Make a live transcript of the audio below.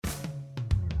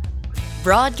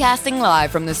Broadcasting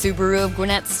live from the Subaru of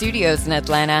Gwinnett Studios in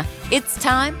Atlanta, it's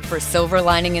time for Silver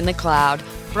Lining in the Cloud,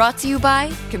 brought to you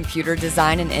by Computer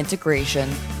Design and Integration.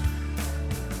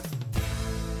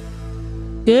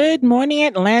 Good morning,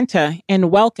 Atlanta, and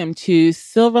welcome to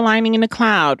Silver Lining in the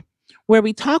Cloud, where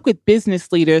we talk with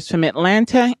business leaders from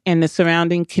Atlanta and the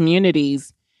surrounding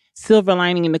communities. Silver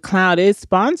Lining in the Cloud is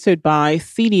sponsored by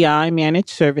CDI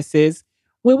Managed Services,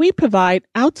 where we provide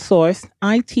outsourced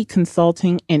IT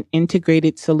consulting and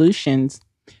integrated solutions.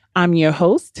 I'm your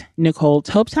host, Nicole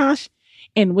Toptosh,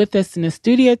 and with us in the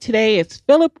studio today is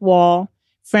Philip Wall,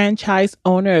 franchise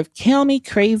owner of Kill Me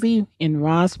Crazy in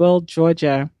Roswell,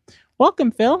 Georgia.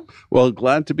 Welcome, Phil. Well,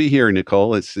 glad to be here,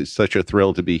 Nicole. It's such a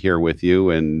thrill to be here with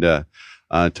you and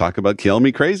talk about Kill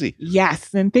Me Crazy.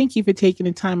 Yes, and thank you for taking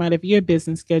the time out of your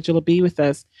business schedule to be with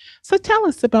us. So tell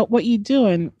us about what you do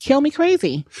in Kill Me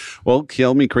Crazy. Well,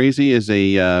 Kill Me Crazy is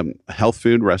a health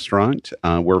food restaurant.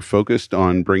 We're focused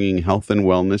on bringing health and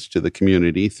wellness to the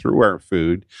community through our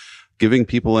food, giving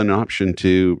people an option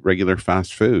to regular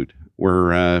fast food.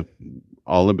 We're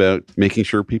all about making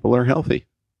sure people are healthy.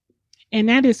 And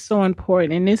that is so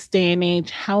important in this day and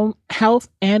age. How health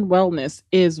and wellness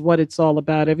is what it's all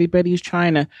about. Everybody's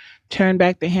trying to turn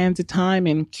back the hands of time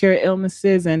and cure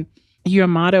illnesses. And your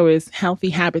motto is healthy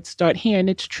habits start here. And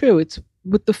it's true. It's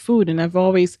with the food. And I've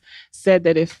always said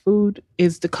that if food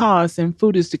is the cause, then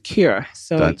food is the cure.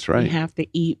 So that's right. You have to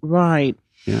eat right.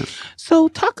 Yeah. So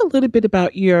talk a little bit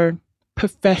about your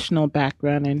professional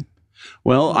background and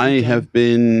Well, I have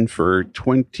been for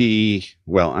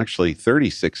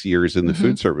 36 years in the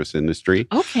food service industry.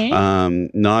 Okay.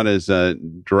 Not as a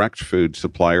direct food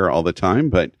supplier all the time,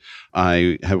 but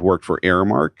I have worked for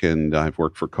Aramark and I've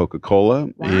worked for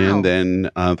Coca-Cola. Wow. And then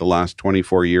the last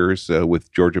 24 years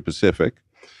with Georgia Pacific,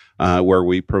 where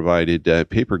we provided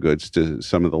paper goods to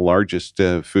some of the largest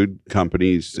food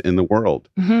companies in the world.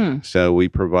 Mm-hmm. So we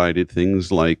provided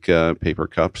things like paper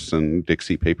cups and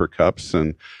Dixie paper cups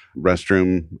and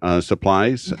restroom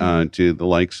supplies to the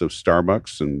likes of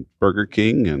Starbucks and Burger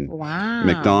King and Wow.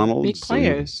 McDonald's, Big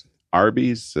players.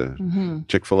 Arby's,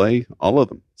 Chick-fil-A, all of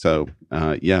them. So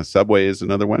Subway is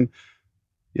another one.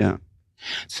 Yeah.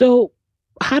 So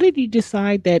how did you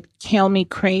decide that Kill Me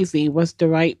Crazy was the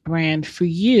right brand for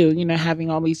you,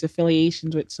 having all these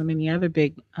affiliations with so many other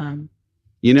big companies?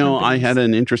 I had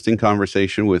an interesting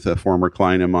conversation with a former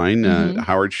client of mine,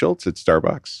 Howard Schultz at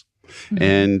Starbucks. Mm-hmm.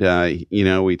 And,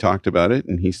 we talked about it.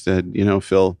 And he said,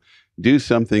 Phil, do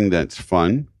something that's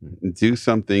fun, do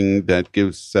something that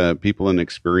gives people an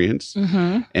experience,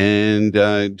 and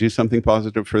do something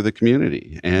positive for the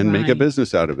community and make a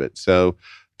business out of it. So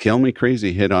Kill Me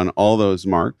Crazy hit on all those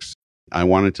marks. I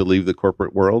wanted to leave the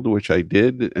corporate world, which I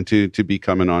did, and to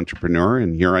become an entrepreneur.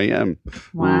 And here I am,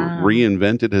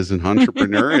 reinvented as an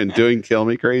entrepreneur and doing Kill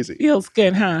Me Crazy. Feels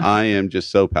good, huh? I am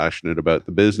just so passionate about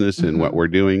the business and what we're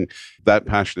doing. That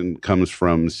passion comes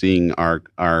from seeing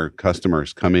our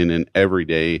customers come in every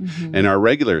day and our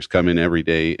regulars come in every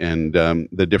day and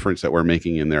the difference that we're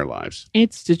making in their lives.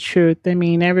 It's the truth. I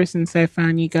mean, ever since I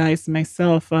found you guys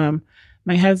myself,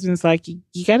 my husband's like,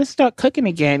 you got to start cooking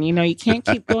again. You can't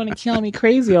keep going to Kill Me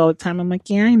Crazy all the time. I'm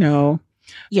like, yeah, I know.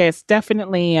 Yeah, it's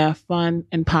definitely a fun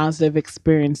and positive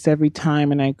experience every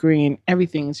time. And I agree. And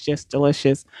everything is just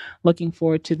delicious. Looking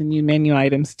forward to the new menu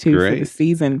items, too, for the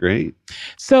season. Great.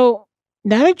 So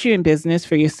now that you're in business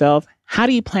for yourself, how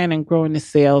do you plan on growing the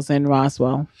sales in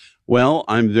Roswell? Well,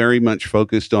 I'm very much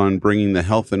focused on bringing the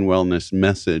health and wellness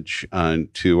message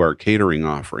to our catering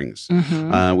offerings.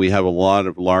 We have a lot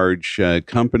of large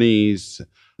companies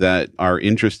that are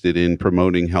interested in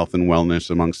promoting health and wellness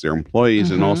amongst their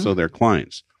employees and also their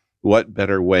clients. What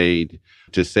better way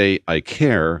to say I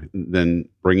care than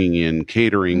bringing in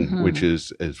catering, which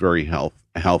is very health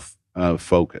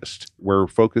focused. We're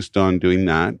focused on doing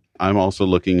that. I'm also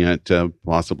looking at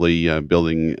possibly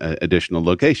building additional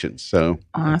locations. So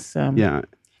awesome. Yeah.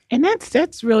 And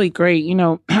that's really great.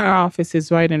 Our office is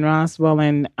right in Roswell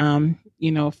and,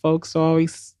 folks are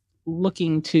always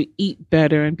looking to eat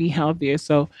better and be healthier.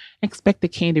 So expect a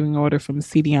catering order from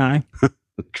CDI.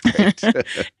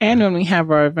 And when we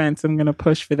have our events, I'm going to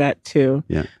push for that too.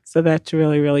 Yeah. So that's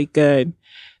really, really good.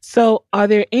 So are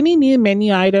there any new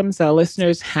menu items our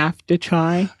listeners have to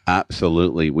try?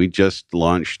 Absolutely. We just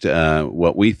launched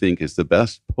what we think is the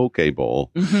best poke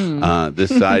bowl this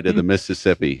side of the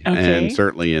Mississippi and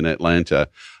certainly in Atlanta.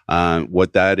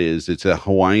 What that is, it's a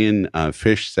Hawaiian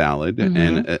fish salad,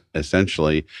 and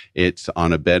essentially it's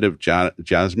on a bed of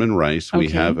jasmine rice. We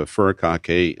have a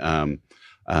furikake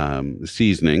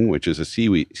seasoning, which is a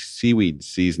seaweed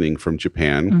seasoning from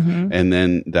Japan, and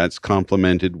then that's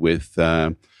complemented with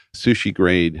sushi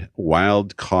grade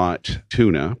wild caught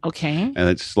tuna. Okay. And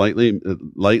it's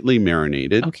lightly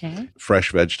marinated. Okay.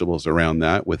 Fresh vegetables around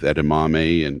that with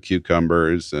edamame and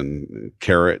cucumbers and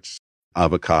carrots,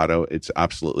 avocado. It's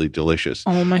absolutely delicious.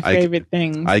 Oh, my favorite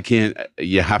things.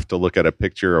 You have to look at a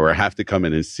picture or have to come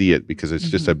in and see it because it's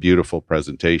just a beautiful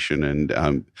presentation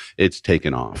and it's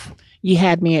taken off. You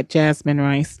had me at jasmine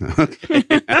rice. Okay.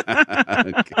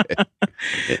 Okay.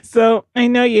 So I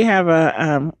know you have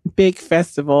a big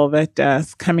festival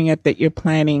that's coming up that you're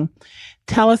planning.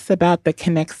 Tell us about the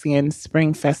Connexion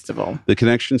Spring Festival. The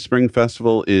Connexion Spring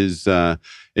Festival is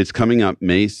it's coming up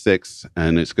May 6th,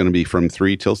 and it's going to be from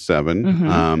 3 till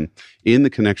 7 in the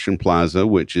Connexion Plaza,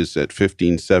 which is at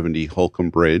 1570 Holcomb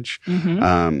Bridge.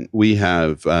 We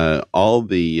have all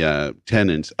the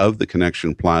tenants of the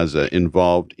Connexion Plaza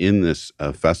involved in this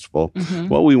festival.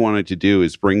 What we wanted to do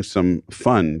is bring some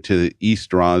fun to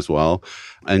East Roswell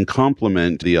and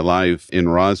complement the Alive in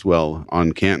Roswell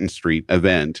on Canton Street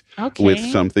event with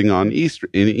something in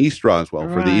East Roswell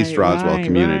for the East Roswell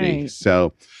community.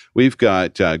 So we've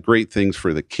got great things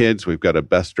for the kids. We've got a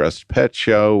best dressed pet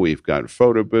show. We've got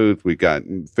photo booth. We've got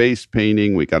face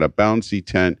painting. We got a bouncy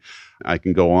tent. I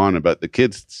can go on about the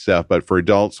kids stuff, but for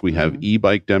adults, we have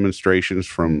e-bike demonstrations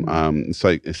from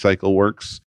Cycle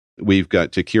Works. We've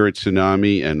got Takira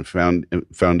Tsunami and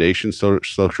Foundation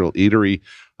Social Eatery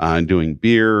doing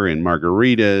beer and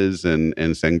margaritas and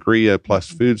sangria plus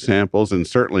food samples, and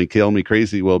certainly Kill Me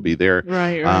Crazy will be there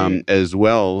as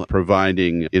well,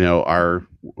 providing our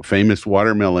famous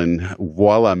watermelon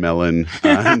Voila melon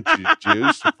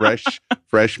juice,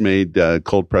 fresh made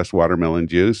cold pressed watermelon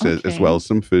juice, as well as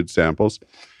some food samples.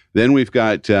 Then we've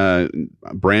got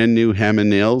brand new Ham and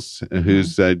Nails,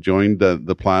 who's joined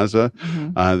the plaza.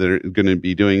 They're going to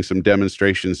be doing some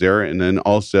demonstrations there, and then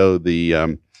also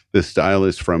the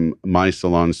stylists from My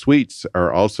Salon Suites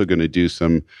are also going to do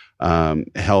some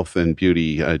health and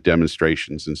beauty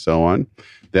demonstrations and so on.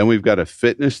 Then we've got a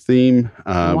fitness theme.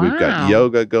 We've got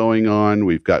yoga going on.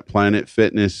 We've got Planet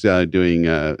Fitness doing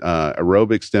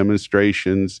aerobics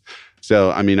demonstrations.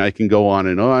 So, I mean, I can go on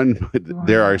and on.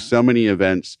 There are so many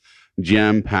events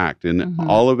jam-packed, and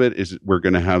all of it is we're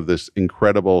going to have this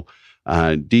incredible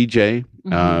DJ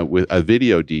with a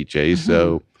video DJ.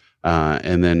 So,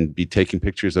 and then be taking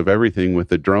pictures of everything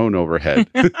with a drone overhead.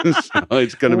 So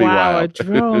it's going to be wild. A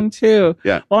drone too.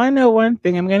 Yeah. Well, I know one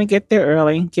thing. I'm going to get there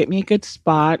early, get me a good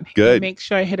spot. Good. Make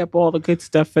sure I hit up all the good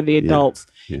stuff for the adults.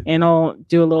 And I'll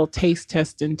do a little taste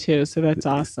testing too. So that's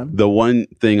awesome. The one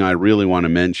thing I really want to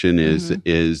mention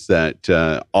is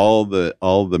that all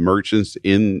the merchants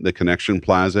in the Connexion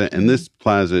Plaza, and this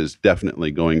plaza is definitely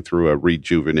going through a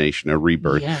rejuvenation, a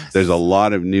rebirth. Yes. There's a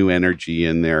lot of new energy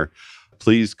in there.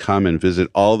 Please come and visit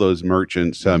all those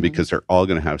merchants because they're all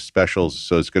going to have specials.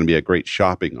 So it's going to be a great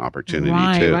shopping opportunity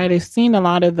too. Right. I've seen a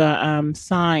lot of the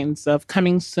signs of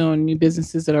coming soon, new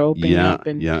businesses that are opening up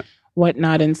and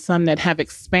whatnot, and some that have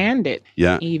expanded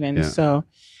even. So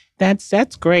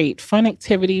that's great. Fun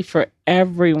activity for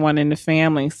everyone in the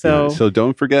family. So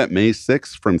don't forget May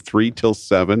 6th from 3 till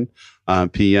 7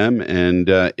 p.m. And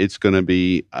it's going to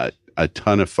be a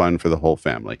ton of fun for the whole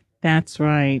family. That's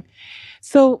right.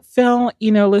 So, Phil,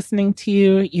 listening to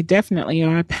you, you definitely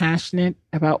are passionate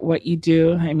about what you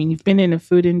do. I mean, you've been in the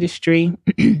food industry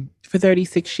for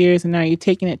 36 years, and now you're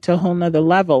taking it to a whole nother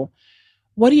level.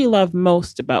 What do you love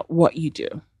most about what you do?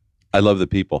 I love the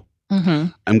people.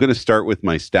 I'm going to start with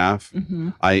my staff.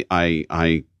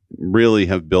 I really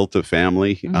have built a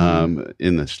family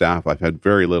in the staff. I've had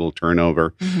very little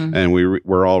turnover, and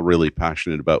we're all really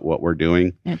passionate about what we're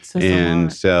doing.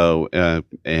 So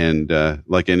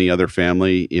like any other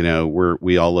family,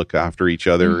 we all look after each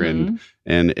other, and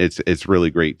it's really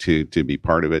great to be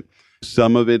part of it.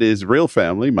 Some of it is real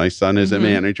family. My son is a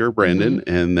manager, Brendan,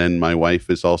 and then my wife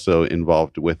is also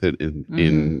involved with it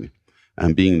in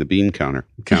being the bean counter,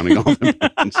 counting all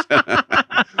the beans.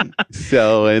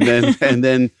 So, and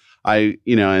then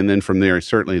and then from there,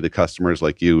 certainly the customers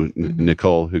like you,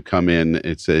 Nicole, who come in,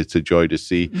 it's a joy to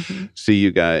see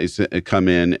you guys come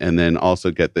in, and then also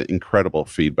get the incredible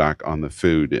feedback on the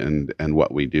food and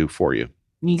what we do for you.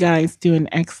 You guys do an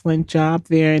excellent job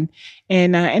there,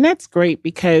 and that's great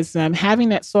because having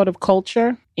that sort of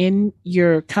culture in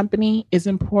your company is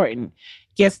important.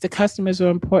 Yes, the customers are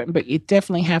important, but you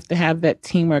definitely have to have that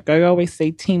teamwork. I always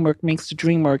say teamwork makes the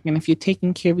dream work. And if you're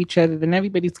taking care of each other, then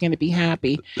everybody's going to be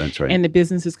happy. That's right. And the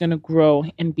business is going to grow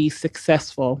and be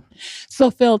successful.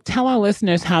 So, Phil, tell our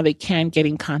listeners how they can get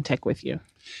in contact with you.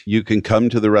 You can come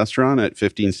to the restaurant at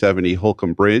 1570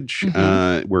 Holcomb Bridge.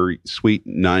 We're Suite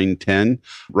 910,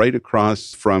 right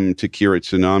across from Takira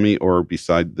Tsunami or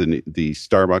beside the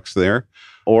Starbucks there.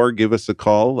 or give us a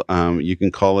call. You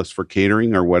can call us for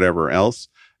catering or whatever else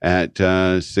at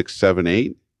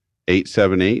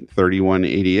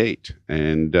 678-878-3188.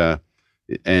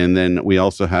 And then we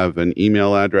also have an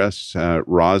email address,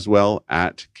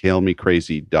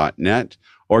 roswell@kalemecrazy.net,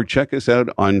 or check us out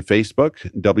on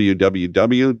Facebook,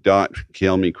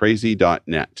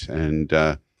 www.kalemecrazy.net.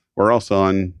 And we're also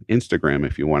on Instagram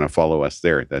if you want to follow us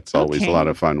there. That's always a lot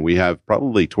of fun. We have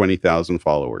probably 20,000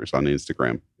 followers on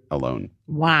Instagram alone.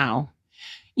 Wow.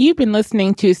 You've been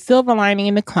listening to Silver Lining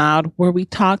in the Cloud, where we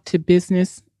talk to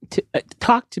business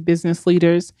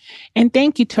leaders. And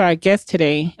thank you to our guest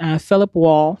today, Philip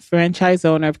Wall, franchise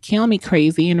owner of Kale Me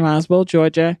Crazy in Roswell,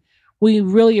 Georgia. We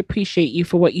really appreciate you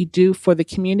for what you do for the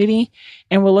community,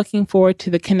 and we're looking forward to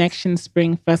the Connection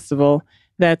Spring Festival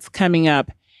that's coming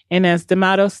up. And as the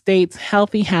motto states,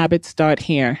 healthy habits start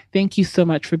here. Thank you so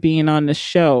much for being on the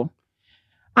show.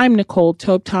 I'm Nicole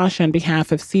Toptosh on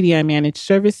behalf of CDI Managed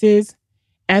Services.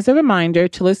 As a reminder,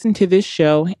 to listen to this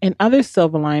show and other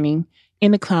Silver Lining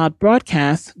in the Cloud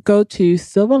broadcasts, go to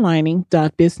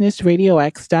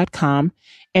silverlining.businessradiox.com.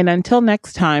 And until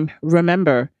next time,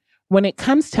 remember, when it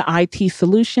comes to IT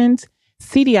solutions,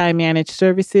 CDI Managed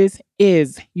Services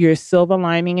is your Silver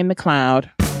Lining in the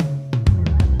Cloud.